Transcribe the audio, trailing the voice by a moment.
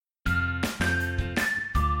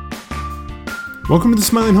Welcome to the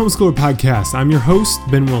Smiling Homeschooler Podcast. I'm your host,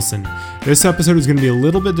 Ben Wilson. This episode is going to be a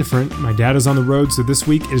little bit different. My dad is on the road, so this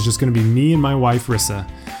week is just going to be me and my wife, Rissa.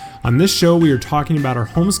 On this show, we are talking about our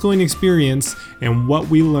homeschooling experience and what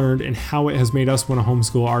we learned and how it has made us want to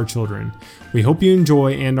homeschool our children. We hope you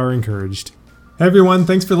enjoy and are encouraged. Hey everyone,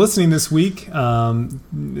 thanks for listening this week.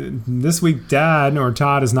 This week, Dad, or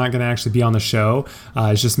Todd, is not going to actually be on the show.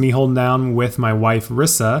 It's just me holding down with my wife,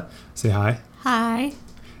 Rissa. Say hi. Hi.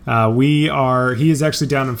 He is actually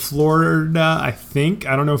down in Florida, I think.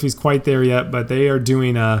 I don't know if he's quite there yet, but they are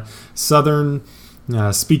doing a southern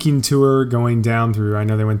speaking tour going down through, I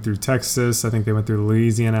know they went through Texas. I think they went through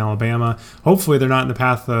Louisiana, Alabama. Hopefully they're not in the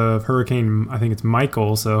path of Hurricane, I think it's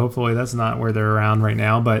Michael. So hopefully that's not where they're around right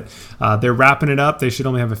now, but they're wrapping it up. They should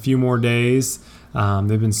only have a few more days.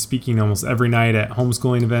 They've been speaking almost every night at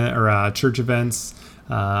homeschooling event or church events.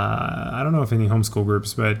 I don't know if any homeschool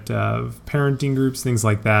groups, but parenting groups, things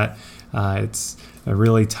like that. It's a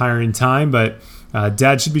really tiring time, but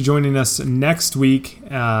Dad should be joining us next week,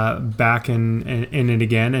 back in it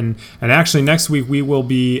again. And actually next week we will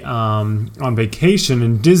be on vacation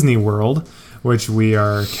in Disney World, which we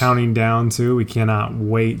are counting down to. We cannot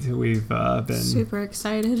wait. We've been super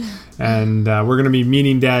excited. And we're going to be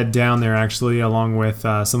meeting Dad down there, actually, along with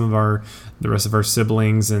the rest of our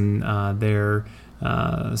siblings and their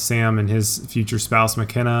Sam and his future spouse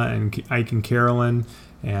McKenna, and Ike and Carolyn,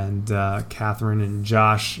 and Catherine and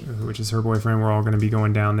Josh, which is her boyfriend. We're all going to be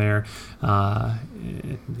going down there.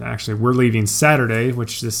 Actually, we're leaving Saturday,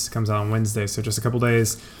 which this comes out on Wednesday, so just a couple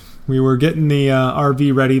days. We were getting the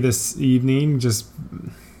RV ready this evening, just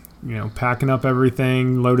packing up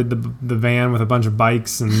everything, loaded the van with a bunch of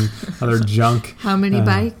bikes and other junk. How many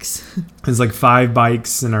bikes? It's like 5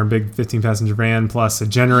 bikes in our big 15-passenger van, plus a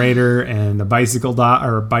generator and a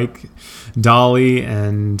bike dolly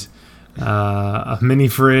and a mini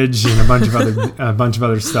fridge and a bunch of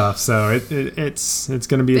other stuff. So it's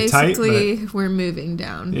going to be basically tight. We're moving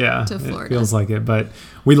down to Florida. It feels like it, but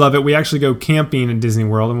we love it. We actually go camping in Disney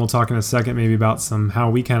World, and we'll talk in a second maybe about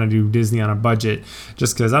how we kind of do Disney on a budget.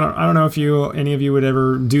 Just because I don't know if any of you would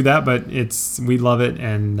ever do that, but we love it,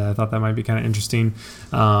 and I thought that might be kind of interesting.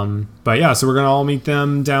 But yeah, so we're gonna all meet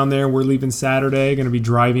them down there. We're leaving Saturday. Going to be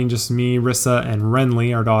driving, just me, Rissa, and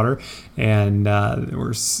Renly, our daughter, and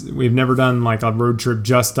we've never done like a road trip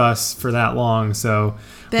just us for that long. So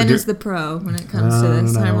Ben is the pro when it comes to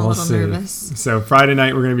this. I'm a little nervous. So Friday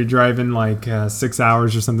night we're going to be driving like 6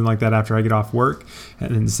 hours or something like that after I get off work,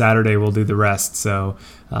 and then Saturday we'll do the rest. So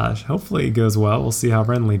hopefully it goes well. We'll see how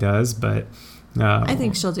Renly does, but I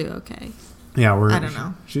think she'll do okay. Yeah, I don't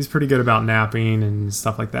know. She's pretty good about napping and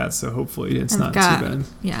stuff like that, so hopefully it's not too bad.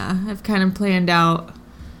 Yeah, I've kind of planned out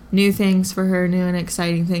new things for her, new and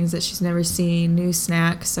exciting things that she's never seen, new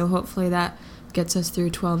snacks. So hopefully that gets us through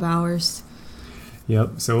 12 hours.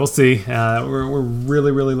 Yep. So we'll see. We're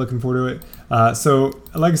really, really looking forward to it. So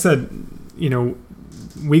like I said,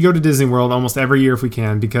 we go to Disney World almost every year if we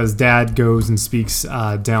can, because Dad goes and speaks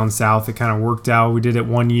down south. It kind of worked out. We did it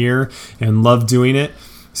one year and loved doing it.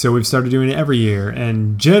 So we've started doing it every year.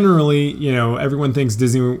 And generally, everyone thinks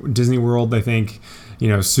Disney World, they think,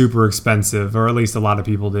 super expensive, or at least a lot of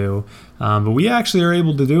people do. But we actually are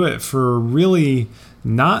able to do it for really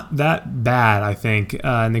not that bad, I think,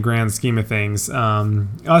 in the grand scheme of things.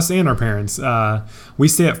 Us and our parents. We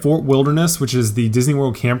stay at Fort Wilderness, which is the Disney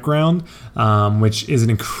World campground, which is an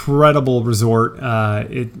incredible resort.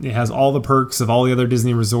 It has all the perks of all the other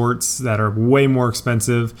Disney resorts that are way more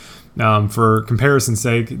expensive. For comparison's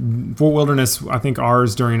sake, Fort Wilderness, I think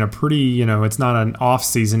ours during a pretty, it's not an off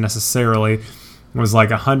season necessarily, was like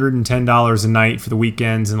 $110 a night for the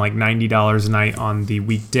weekends and like $90 a night on the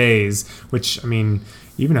weekdays, which, I mean,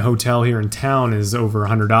 even a hotel here in town is over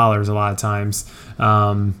 $100 a lot of times.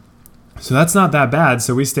 So that's not that bad.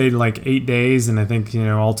 So we stayed like 8 days, and I think,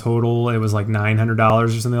 all total, it was like $900 or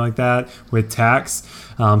something like that with tax.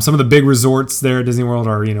 Some of the big resorts there at Disney World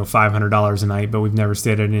are, $500 a night, but we've never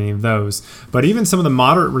stayed at any of those. But even some of the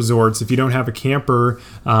moderate resorts, if you don't have a camper,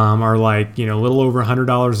 are like, a little over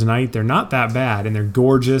 $100 a night. They're not that bad, and they're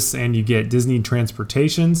gorgeous, and you get Disney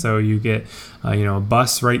transportation. So you get, a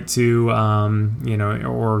bus right to,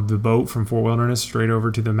 or the boat from Fort Wilderness straight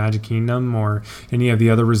over to the Magic Kingdom or any of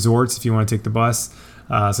the other resorts if you want to take the bus.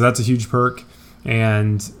 So that's a huge perk.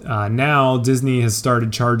 And now Disney has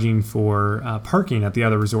started charging for parking at the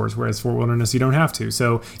other resorts, whereas Fort Wilderness, you don't have to.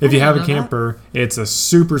 So if you have a camper, it's a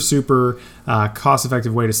super, super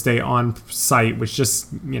cost-effective way to stay on site, which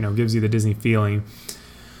just, gives you the Disney feeling.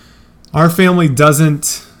 Our family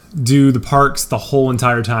doesn't do the parks the whole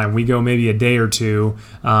entire time. We go maybe a day or two,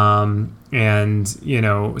 and you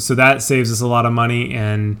know, so that saves us a lot of money.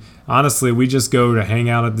 And honestly, we just go to hang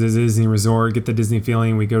out at the Disney Resort, get the Disney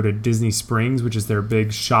feeling. We go to Disney Springs, which is their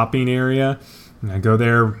big shopping area. And I go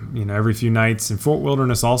there, you know, every few nights. And Fort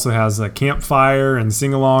Wilderness also has a campfire and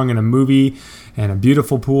sing-along and a movie and a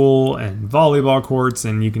beautiful pool and volleyball courts,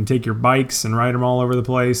 and you can take your bikes and ride them all over the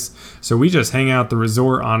place. So we just hang out at the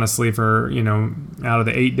resort, honestly, for, you know, out of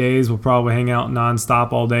the 8 days, we'll probably hang out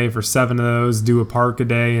nonstop all day for 7 of those, do a park a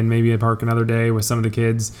day and maybe a park another day with some of the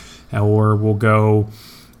kids, or we'll go,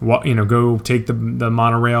 you know, go take the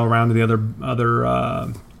monorail around to the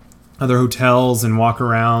other hotels and walk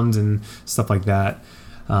around and stuff like that.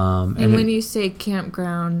 And when you say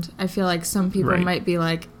campground, I feel like some people might be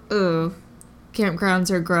like, "Oh, campgrounds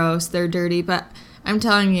are gross, they're dirty." But I'm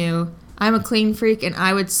telling you, I'm a clean freak, and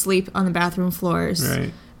I would sleep on the bathroom floors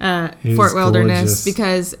at Fort Wilderness gorgeous.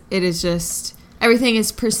 Because it is just, everything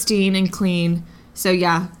is pristine and clean. So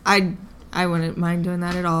yeah, I wouldn't mind doing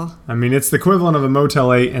that at all. I mean, it's the equivalent of a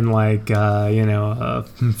Motel 8 in like, you know,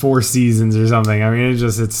 Four Seasons or something. I mean,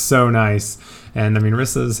 it's so nice. And I mean,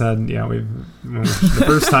 Rissa's had, you know, the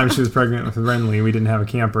first time she was pregnant with Renly, we didn't have a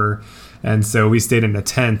camper. And so we stayed in a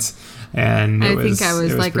tent. And I think I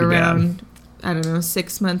was like around, I don't know,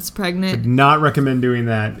 6 months pregnant. Would not recommend doing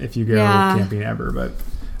that if you go camping ever. But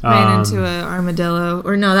ran into an armadillo.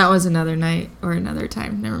 Or no, that was another night or another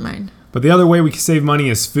time. Never mind. But the other way we can save money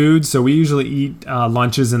is food. So we usually eat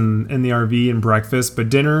lunches in the RV and breakfast. But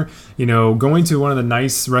dinner, you know, going to one of the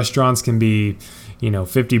nice restaurants can be, you know,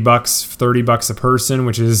 $50, $30 a person,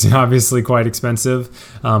 which is obviously quite expensive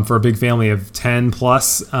for a big family of 10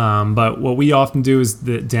 plus. But what we often do is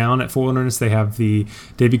that down at Fort Wilderness, they have the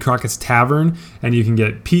Davy Crockett's Tavern, and you can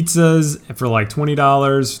get pizzas for like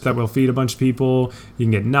 $20 that will feed a bunch of people. You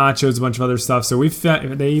can get nachos, a bunch of other stuff. So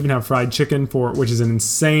they even have fried chicken which is an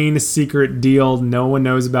insane secret deal. No one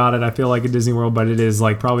knows about it, I feel like, at Disney World, but it is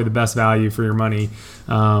like probably the best value for your money.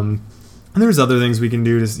 And there's other things we can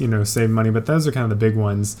do to, you know, save money, but those are kind of the big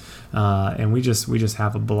ones. And we just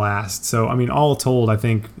have a blast. So, I mean, all told, I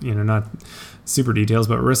think, you know, not super details,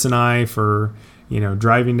 but Riss and I for, you know,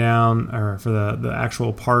 driving down, or for the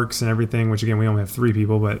actual parks and everything, which again, we only have 3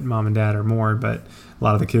 people, but mom and dad are more, but a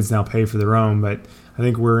lot of the kids now pay for their own. But I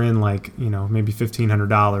think we're in like, you know, maybe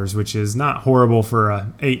 $1,500, which is not horrible for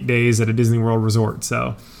 8 days at a Disney World resort.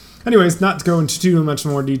 So anyways, not to go into too much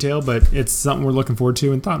more detail, but it's something we're looking forward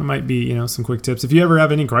to and thought it might be, you know, some quick tips. If you ever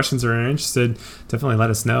have any questions or are interested, definitely let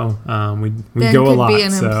us know. We go a lot. Ben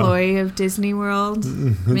could be an employee of Disney World.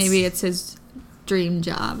 Maybe it's his dream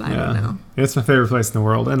job. I don't know. It's my favorite place in the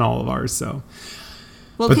world and all of ours. So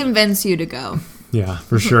we'll convince you to go. Yeah,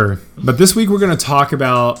 for sure. But this week we're going to talk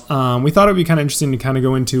about, we thought it would be kind of interesting to kind of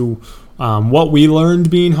go into what we learned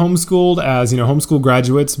being homeschooled as, you know, homeschool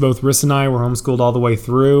graduates. Both Riss and I were homeschooled all the way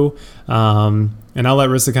through. And I'll let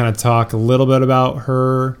Rissa kind of talk a little bit about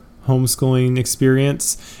her homeschooling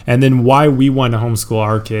experience and then why we want to homeschool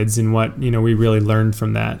our kids and what, you know, we really learned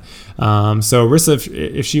from that. So Rissa,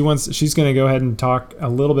 if she wants, she's going to go ahead and talk a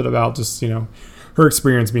little bit about just, you know, her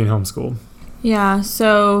experience being homeschooled. Yeah,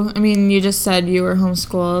 so, I mean, you just said you were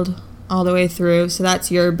homeschooled all the way through, so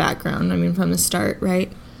that's your background, I mean, from the start,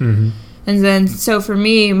 right? Mm-hmm. And then, so for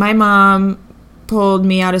me, my mom pulled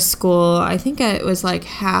me out of school, I think it was like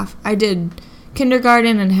half, I did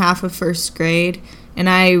kindergarten and half of first grade, and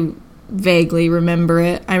I vaguely remember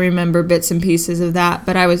it. I remember bits and pieces of that,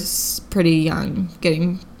 but I was pretty young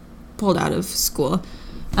getting pulled out of school.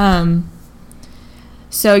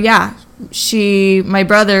 So, yeah. My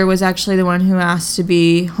brother was actually the one who asked to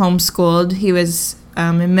be homeschooled. He was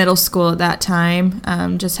in middle school at that time,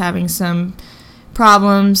 just having some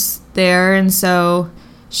problems there. And so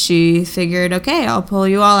she figured, okay, I'll pull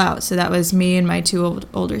you all out. So that was me and my 2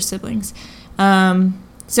 older siblings.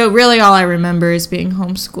 So really all I remember is being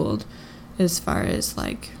homeschooled as far as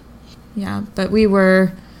like, yeah. But we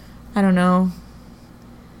were, I don't know,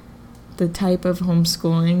 the type of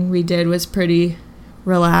homeschooling we did was pretty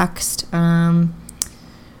relaxed.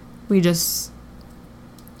 We just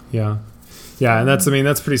and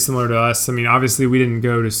that's pretty similar to us. I mean, obviously we didn't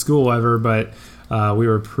go to school ever, but we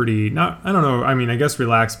were pretty I guess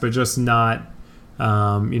relaxed, but just not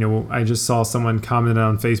I just saw someone comment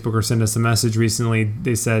on Facebook or send us a message recently.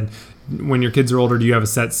 They said, when your kids are older, do you have a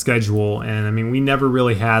set schedule? And I mean, we never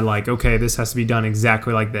really had like, okay, this has to be done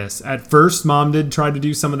exactly like this. At first, mom did try to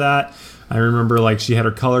do some of that. I remember like she had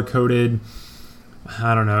her color coded,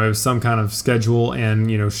 I don't know, it was some kind of schedule, and,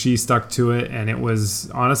 you know, she stuck to it. And it was,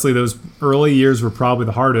 honestly, those early years were probably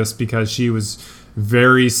the hardest because she was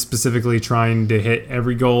very specifically trying to hit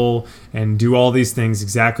every goal and do all these things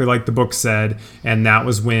exactly like the book said. And that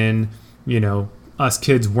was when, us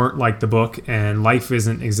kids weren't like the book, and life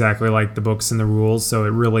isn't exactly like the books and the rules. So it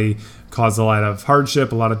really caused a lot of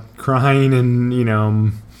hardship, a lot of crying, and,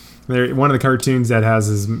 one of the cartoons that has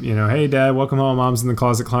is, hey, Dad, welcome home. Mom's in the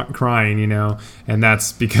closet crying, and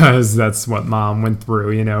that's because that's what Mom went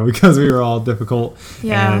through, because we were all difficult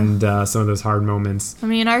and some of those hard moments. I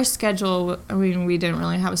mean, our schedule, we didn't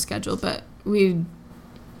really have a schedule, but we'd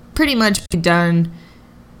pretty much be done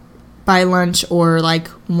by lunch or like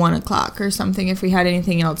 1 o'clock or something if we had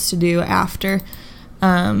anything else to do after.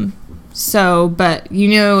 But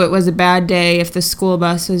it was a bad day if the school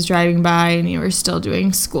bus was driving by and you were still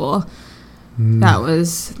doing school.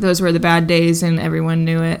 Those were the bad days, and everyone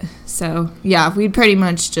knew it. So yeah, we'd pretty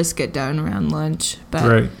much just get done around lunch. But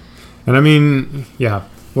right. And I mean, yeah,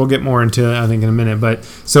 we'll get more into it, I think, in a minute. But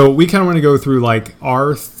so we kind of want to go through like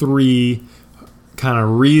our 3 kind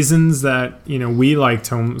of reasons that, we liked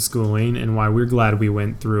homeschooling and why we're glad we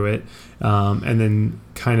went through it. And then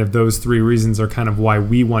kind of those 3 reasons are kind of why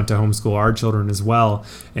we want to homeschool our children as well.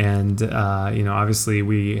 And, obviously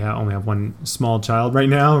we only have one small child right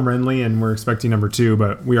now, Renly, and we're expecting number 2,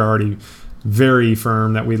 but we are already very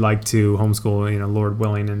firm that we'd like to homeschool, Lord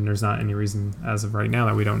willing, and there's not any reason as of right now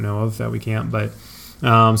that we don't know of that we can't. But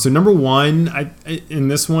so number 1, and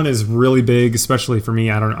this one is really big, especially for me.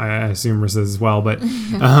 I assume Marissa as well, but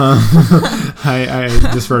I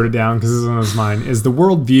just wrote it down because this one was mine. Is the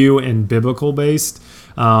worldview and biblical based,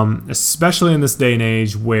 especially in this day and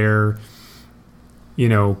age where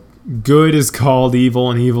good is called evil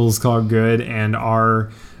and evil is called good, and our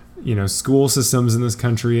school systems in this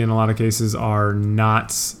country in a lot of cases are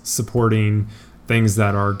not supporting things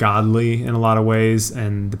that are godly in a lot of ways,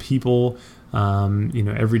 and the people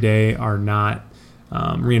every day are not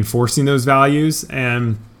reinforcing those values.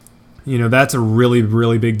 And that's a really,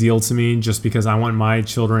 really big deal to me, just because I want my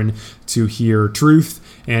children to hear truth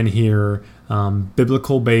and hear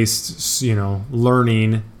biblical based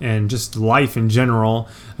learning and just life in general,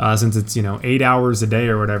 since it's 8 hours a day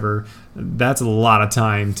or whatever. That's a lot of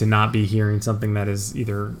time to not be hearing something that is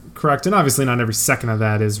either correct, and obviously not every second of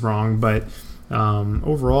that is wrong, but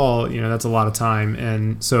overall, that's a lot of time.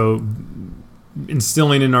 And so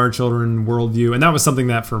instilling in our children worldview, and that was something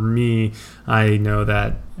that for me, I know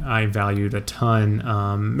that I valued a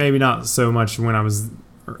ton. Maybe not so much when I was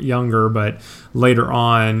younger, but later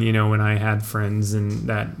on, when I had friends and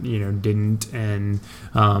that didn't, and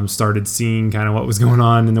started seeing kind of what was going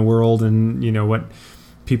on in the world and what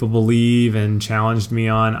people believe, and challenged me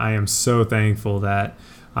on. I am so thankful that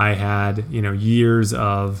I had years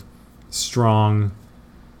of strong,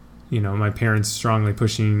 my parents strongly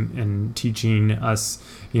pushing and teaching us,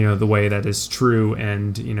 the way that is true,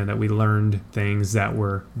 and, that we learned things that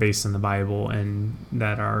were based in the Bible and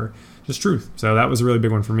that are just truth. So that was a really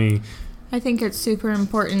big one for me. I think it's super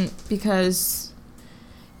important because,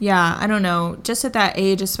 I don't know, just at that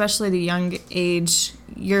age, especially the young age,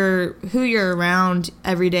 who you're around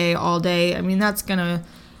every day, all day. I mean, that's going to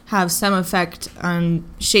have some effect on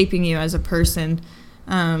shaping you as a person.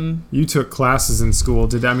 You took classes in school.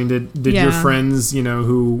 Did your friends,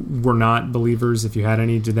 who were not believers, if you had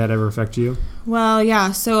any, did that ever affect you? Well,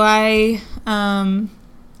 yeah. So I,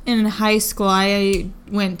 in high school, I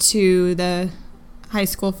went to the high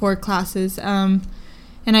school for classes, and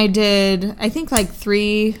I did, I think like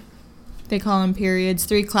 3, they call them periods,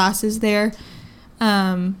 3 classes there.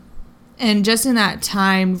 And just in that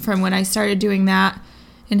time from when I started doing that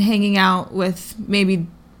and hanging out with maybe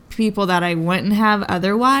people that I wouldn't have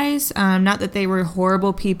otherwise, not that they were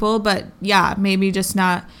horrible people, but maybe just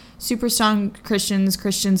not super strong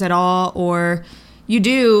Christians at all, or you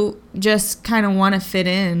do just kind of want to fit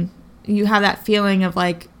in. You have that feeling of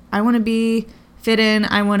like, I want to be fit in,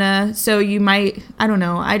 so you might, I don't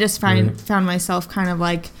know, I just found myself kind of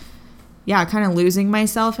like, kind of losing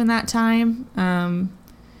myself in that time.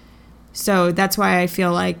 So that's why I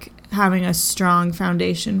feel like having a strong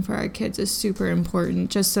foundation for our kids is super important,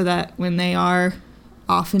 just so that when they are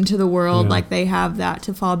off into the world, like they have that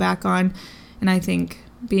to fall back on. And I think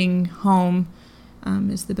being home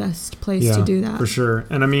is the best place to do that. For sure.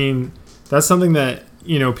 And I mean, that's something that,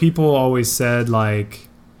 people always said, like,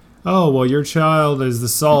 oh, well, your child is the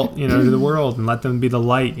salt, to the world, and let them be the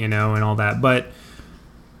light, and all that. But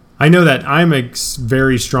I know that I'm a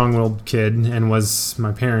very strong-willed kid, and was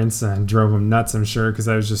my parents. I drove them nuts, I'm sure, because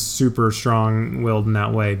I was just super strong-willed in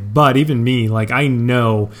that way. But even me, like, I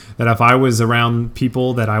know that if I was around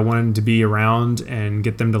people that I wanted to be around and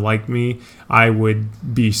get them to like me, I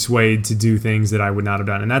would be swayed to do things that I would not have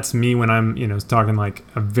done. And that's me when I'm, talking like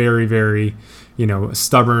a very, very,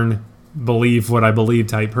 stubborn, believe what I believe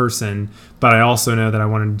type person. But I also know that I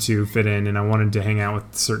wanted to fit in and I wanted to hang out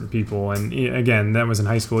with certain people. And again, that was in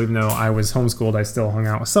high school. Even though I was homeschooled, I still hung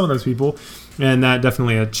out with some of those people, and that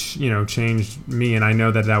definitely changed me. And I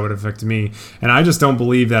know that would affect me. And I just don't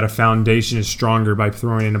believe that a foundation is stronger by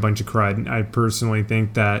throwing in a bunch of crud. I personally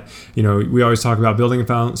think that we always talk about building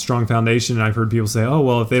a strong foundation, and I've heard people say, oh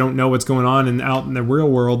well, if they don't know what's going on and out in the real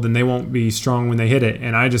world, then they won't be strong when they hit it.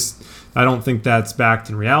 And I don't think that's backed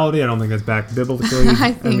in reality. I don't think that's backed biblically.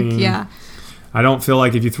 I don't feel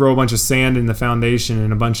like if you throw a bunch of sand in the foundation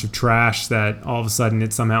and a bunch of trash that all of a sudden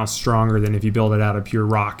it's somehow stronger than if you build it out of pure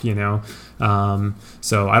rock, So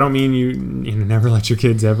I don't mean you never let your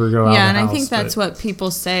kids ever go out of the house. Yeah, and I think that's what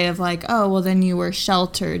people say of like, oh, well, then you were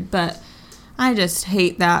sheltered. But I just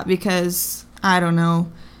hate that because, I don't know,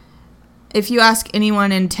 if you ask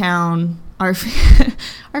anyone in town, our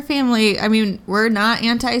family, I mean, we're not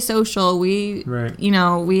antisocial. We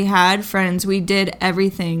had friends. We did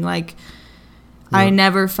everything. Like, I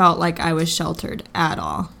never felt like I was sheltered at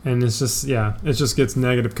all. And it's just, it just gets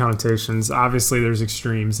negative connotations. Obviously, there's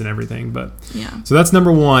extremes and everything, but so that's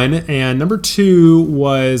number one. And number two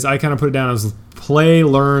was, I kind of put it down as play,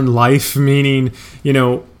 learn, life, meaning,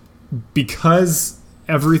 because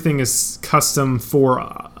everything is custom for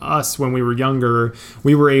us when we were younger,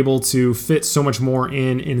 we were able to fit so much more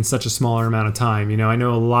in such a smaller amount of time. I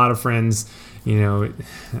know a lot of friends,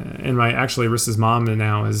 and actually Rissa's mom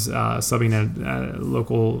now is subbing at a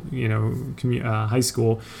local, high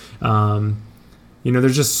school.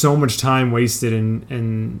 There's just so much time wasted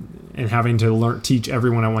in having to teach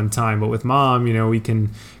everyone at one time. But with mom, we can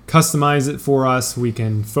customize it for us. We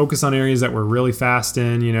can focus on areas that we're really fast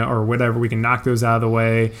in, or whatever. We can knock those out of the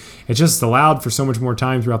way. It just allowed for so much more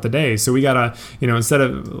time throughout the day. So we gotta, instead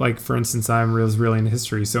of, like, for instance, I was really into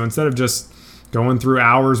history. So instead of just going through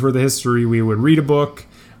hours worth of history, we would read a book.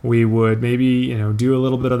 We would maybe, do a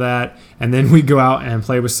little bit of that, and then we'd go out and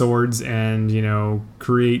play with swords and,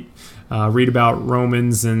 read about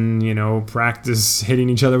Romans and, practice hitting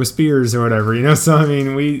each other with spears or whatever, So, I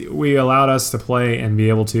mean, we allowed us to play and be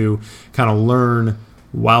able to kind of learn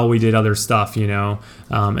while we did other stuff, and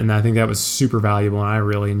I think that was super valuable, and I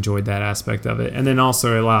really enjoyed that aspect of it. And then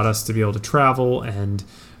also it allowed us to be able to travel and,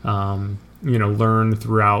 learn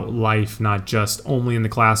throughout life, not just only in the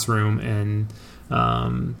classroom. And,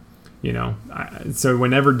 so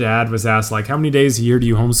whenever Dad was asked, like, how many days a year do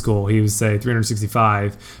you homeschool? He would say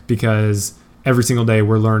 365, because every single day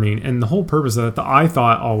we're learning. And the whole purpose of it, I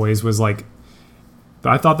thought always was like,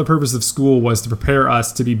 I thought the purpose of school was to prepare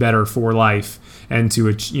us to be better for life and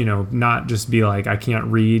to, not just be like, I can't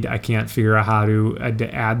read, I can't figure out how to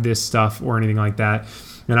add this stuff or anything like that.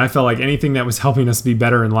 And I felt like anything that was helping us be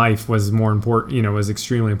better in life was more important, was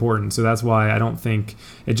extremely important. So that's why I don't think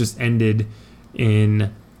it just ended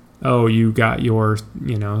in, oh, you got your,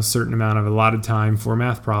 certain amount of allotted time for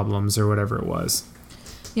math problems or whatever it was.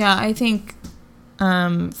 Yeah, I think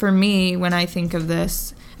for me, when I think of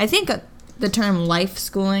this, I think the term life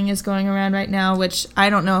schooling is going around right now, which I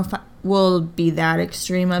don't know if will be that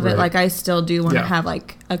extreme of it. Like, I still do want to have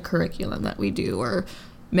like a curriculum that we do, or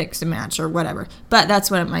mix and match or whatever. But that's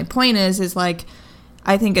what my point is like,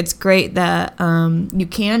 I think it's great that you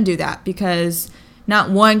can do that, because not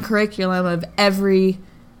one curriculum of every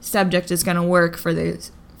subject is going to work for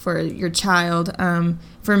your child.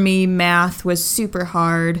 For me, math was super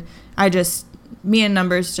hard. Me and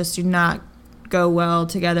numbers just do not go well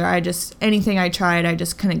together. Anything I tried, I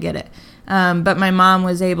just couldn't get it. But my mom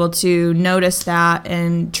was able to notice that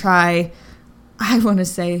and try, I want to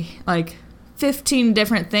say, like 15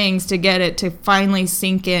 different things to get it to finally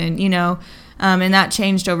sink in, and that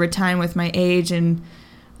changed over time with my age and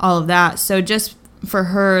all of that. So just for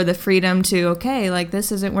her, the freedom to, okay, like,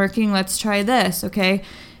 this isn't working, let's try this. Okay,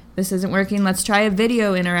 this isn't working, let's try a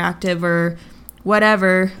video interactive or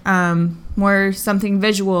whatever, more something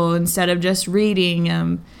visual instead of just reading,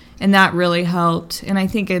 and that really helped. And I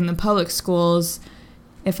think in the public schools,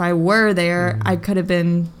 if I were there, I could have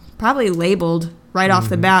been probably labeled right off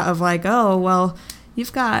the bat of like, oh, well,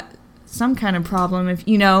 you've got some kind of problem,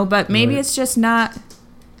 but maybe it's just not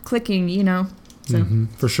clicking, So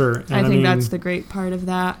for sure. And I think that's the great part of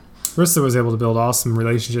that. Rissa was able to build awesome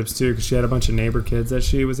relationships too, because she had a bunch of neighbor kids that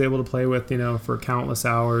she was able to play with, for countless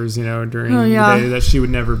hours, during the day that she would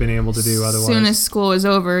never been able to do otherwise. As soon as school was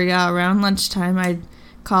over, around lunchtime, I'd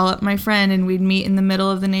call up my friend and we'd meet in the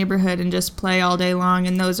middle of the neighborhood and just play all day long.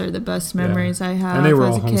 And those are the best memories I have. And they were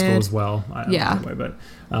as all a homeschooled kid. as well. Way, but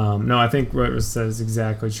no, I think what was said is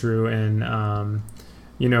exactly true. And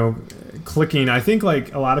clicking, I think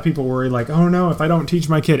like a lot of people worry like, oh no, if I don't teach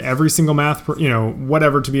my kid every single math,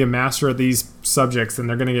 whatever, to be a master at these subjects, then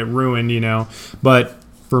they're going to get ruined, But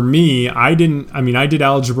for me, I did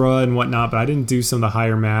algebra and whatnot, but I didn't do some of the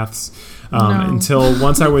higher maths until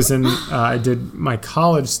once I was I did my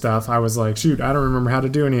college stuff. I was like, shoot, I don't remember how to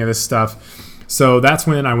do any of this stuff. So that's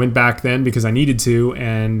when I went back then because I needed to,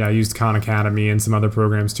 and I used Khan Academy and some other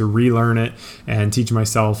programs to relearn it and teach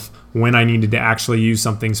myself when I needed to actually use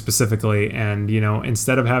something specifically. And,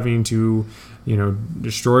 instead of having to,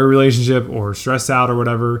 destroy a relationship or stress out or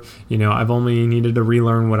whatever, I've only needed to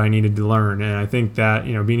relearn what I needed to learn. And I think that,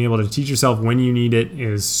 being able to teach yourself when you need it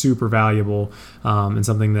is super valuable, and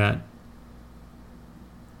something that's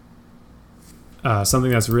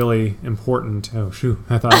really important. Oh shoot!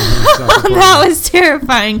 I thought that was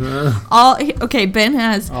terrifying. Ben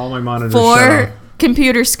has all my monitors 4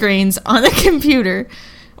 computer screens on the computer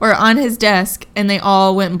or on his desk, and they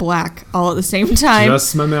all went black all at the same time.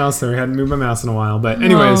 Just my mouse there. I hadn't moved my mouse in a while, but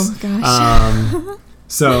anyways. Oh gosh.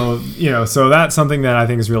 So that's something that I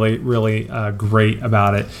think is really, really great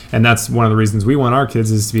about it. And that's one of the reasons we want our kids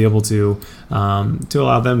is to be able to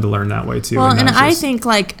allow them to learn that way too. Well, and I think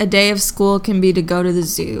like a day of school can be to go to the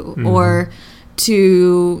zoo or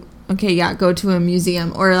to, go to a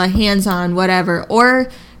museum or a hands-on whatever, or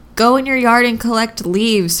go in your yard and collect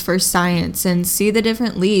leaves for science and see the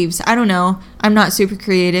different leaves. I don't know. I'm not super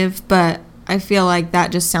creative, but I feel like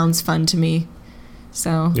that just sounds fun to me.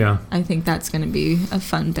 So yeah, I think that's going to be a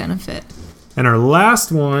fun benefit. And our last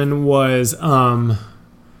one was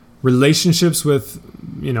relationships with,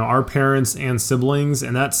 our parents and siblings.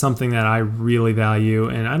 And that's something that I really value.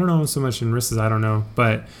 And I don't know so much in Rissa's, I don't know.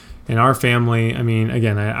 But in our family,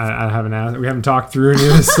 again, I haven't asked, we haven't talked through any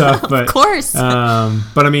of this stuff. But, of course.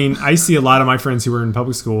 But I see a lot of my friends who were in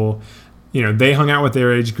public school, they hung out with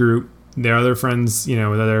their age group. Their other friends,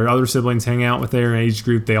 their other siblings hang out with their age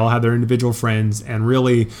group. They all have their individual friends, and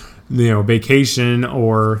really, vacation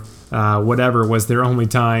or whatever was their only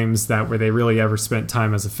times where they really ever spent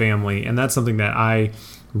time as a family. And that's something that I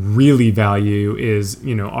really value is,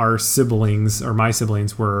 our siblings or my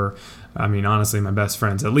siblings were, honestly, my best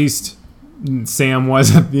friends. At least Sam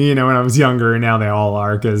was, when I was younger, and now they all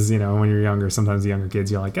are, because, when you're younger, sometimes the younger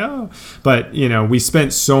kids, you're like, oh. But, we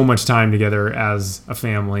spent so much time together as a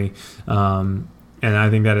family, and I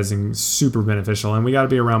think that is super beneficial. And we got to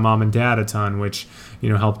be around mom and dad a ton, which,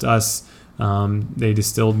 helped us. They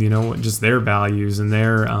distilled, just their values and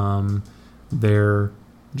their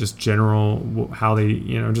just general how they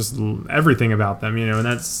just everything about them, and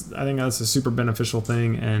I think that's a super beneficial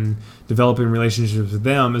thing. And developing relationships with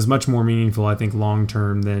them is much more meaningful, I think, long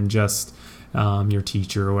term than just your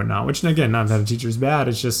teacher or whatnot, which again, not that a teacher is bad,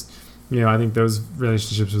 it's just I think those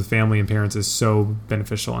relationships with family and parents is so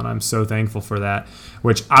beneficial, and I'm so thankful for that,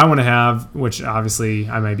 which I want to have, which obviously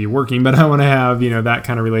I might be working, but I want to have that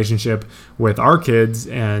kind of relationship with our kids,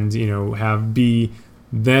 and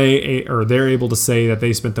they're able to say that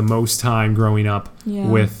they spent the most time growing up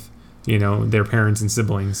with, their parents and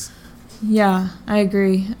siblings. Yeah, I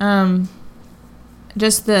agree.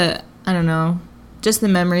 Just the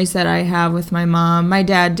memories that I have with my mom. My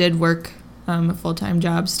dad did work a full-time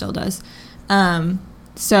job, still does.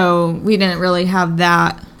 So we didn't really have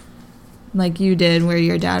that like you did where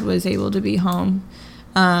your dad was able to be home.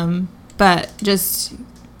 But just,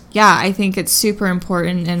 I think it's super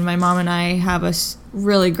important. And my mom and I have a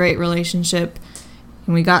really great relationship,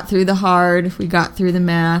 and we got through the hard, we got through the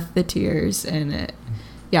math, the tears, and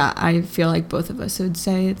I feel like both of us would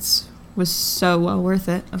say it was so well worth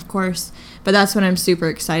it, of course. But that's what I'm super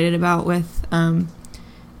excited about with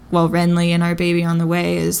Renly and our baby on the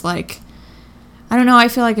way is like, I don't know, I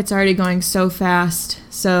feel like it's already going so fast.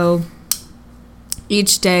 So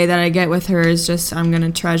each day that I get with her is just, I'm going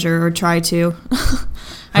to treasure or try to.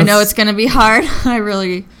 I know it's going to be hard.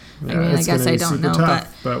 I guess I don't know,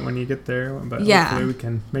 but when you get there, hopefully we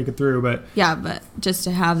can make it through. But just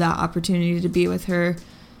to have that opportunity to be with her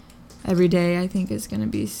every day, I think is going to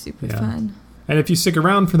be super fun. And if you stick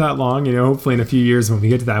around for that long, hopefully in a few years when we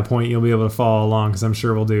get to that point, you'll be able to follow along, because I'm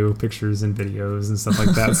sure we'll do pictures and videos and stuff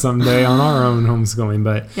like that someday on our own homeschooling.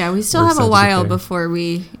 But we still have a while before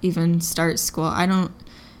we even start school.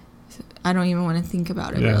 I don't even want to think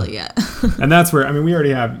about it really yet. And that's where, I mean, we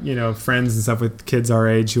already have, you know, friends and stuff with kids our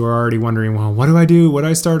age who are already wondering, well, what do I do? What do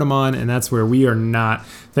I start them on? And that's where we are not,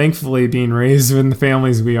 thankfully, being raised in the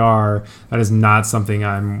families we are. That is not something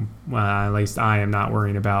at least I am not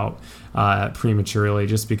worrying about prematurely,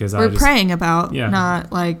 just because we're praying about,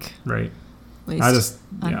 not like, right. At least,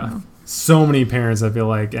 I don't know. So many parents, I feel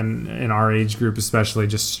like, and in our age group especially,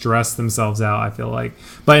 just stress themselves out, I feel like.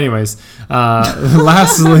 But anyways,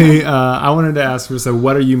 lastly, I wanted to ask her, so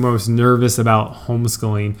what are you most nervous about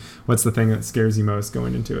homeschooling? What's the thing that scares you most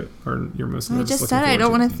going into it? Or you're most nervous? I just said I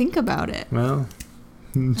don't want to think about it. Well,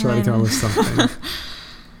 try to come up with something.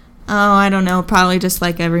 I don't know. Probably just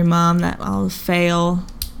like every mom that I'll fail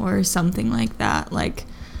or something like that.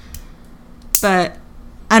 But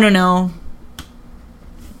I don't know.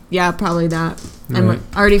 Yeah, probably that. Right. I'm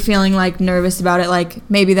already feeling like nervous about it, like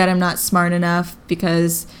maybe that I'm not smart enough,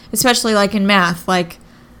 because especially like in math, like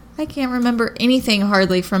I can't remember anything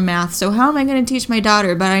hardly from math. So how am I going to teach my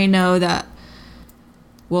daughter? But I know that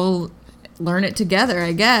we'll learn it together,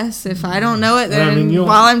 I guess. If I don't know it, then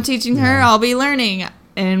while I'm teaching her, I'll be learning,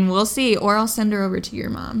 and we'll see. Or I'll send her over to your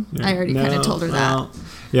mom. Yeah. I already kind of told her that.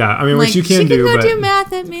 Yeah, I mean, which you can do, but she can go do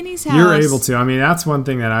math at Minnie's house. You're able to. I mean, that's one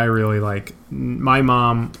thing that I really like. My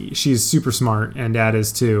mom, she's super smart, and Dad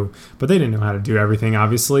is too. But they didn't know how to do everything,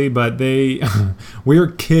 obviously. But we were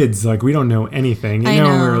kids, like we don't know anything, you know,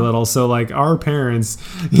 when we were little. So like our parents,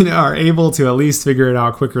 you know, are able to at least figure it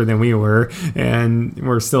out quicker than we were, and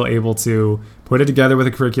we're still able to put it together with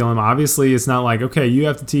a curriculum. Obviously, it's not like, okay, you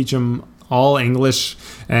have to teach them all English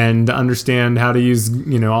and understand how to use,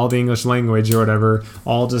 you know, all the English language or whatever,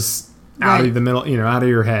 all just out of the middle, you know, out of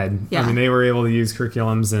your head. Yeah. I mean, they were able to use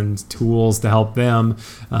curriculums and tools to help them.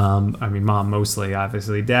 I mean, Mom mostly,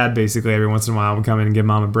 obviously. Dad basically every once in a while would come in and give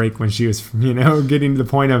Mom a break when she was, you know, getting to the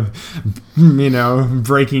point of, you know,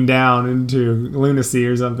 breaking down into lunacy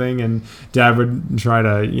or something. And Dad would try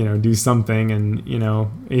to, you know, do something. And, you know,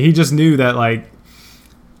 he just knew that, like,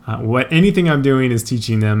 anything I'm doing is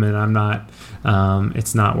teaching them, and I'm not,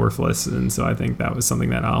 it's not worthless. And so I think that was something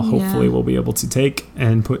that I'll hopefully will be able to take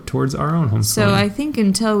and put towards our own homeschooling. So I think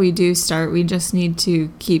until we do start, we just need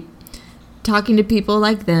to keep talking to people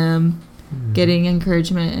like them, getting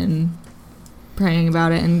encouragement and praying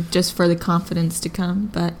about it, and just for the confidence to come.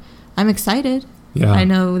 But I'm excited. Yeah. I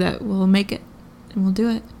know that we'll make it and we'll do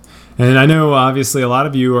it. And I know, obviously, a lot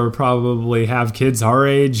of you are probably have kids our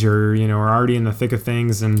age, or, you know, are already in the thick of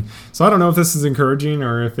things. And so I don't know if this is encouraging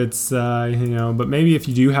or if it's, you know, but maybe if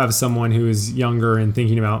you do have someone who is younger and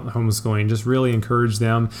thinking about homeschooling, just really encourage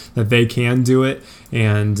them that they can do it,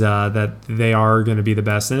 and that they are going to be the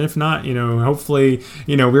best. And if not, you know, hopefully,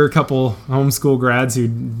 you know, we're a couple homeschool grads who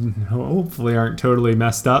hopefully aren't totally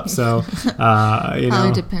messed up. So, you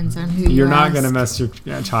Probably depends on who you're not going to mess your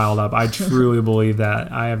child up. I truly believe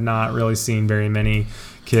that. I have not really seen very many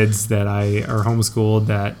kids that are homeschooled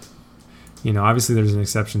that, you know, obviously there's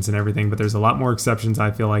exceptions and everything, but there's a lot more exceptions,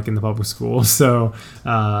 I feel like, in the public school. So,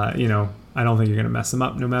 you know, I don't think you're going to mess them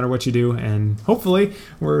up no matter what you do. And hopefully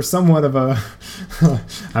we're somewhat of a,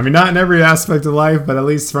 I mean, not in every aspect of life, but at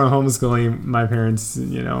least from homeschooling, my parents,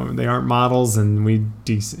 you know, they aren't models, and we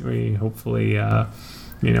hopefully,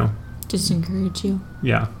 you know, just encourage you.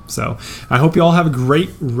 Yeah. So I hope you all have a great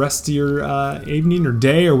rest of your evening or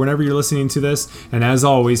day, or whenever you're listening to this. And as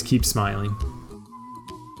always, keep smiling.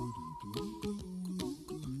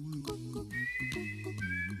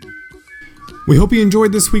 We hope you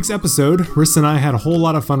enjoyed this week's episode. Rissa and I had a whole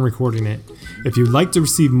lot of fun recording it. If you'd like to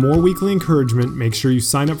receive more weekly encouragement, make sure you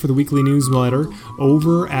sign up for the weekly newsletter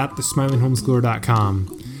over at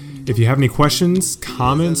thesmilinghomeschooler.com. If you have any questions,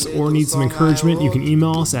 comments, or need some encouragement, you can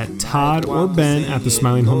email us at Todd or Ben at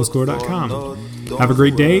thesmilinghomeschooler.com. Have a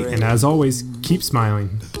great day, and as always, keep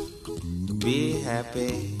smiling. Be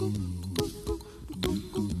happy.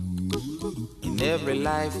 In every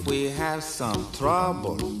life we have some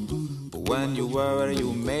trouble, but when you worry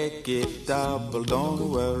you make it double.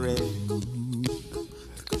 Don't worry.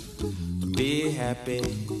 Be happy.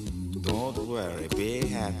 Don't worry. Be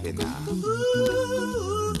happy now.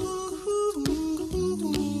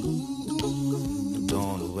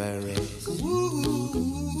 Don't worry.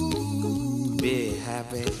 Be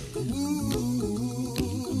happy.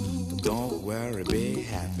 Don't worry, be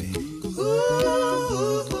happy.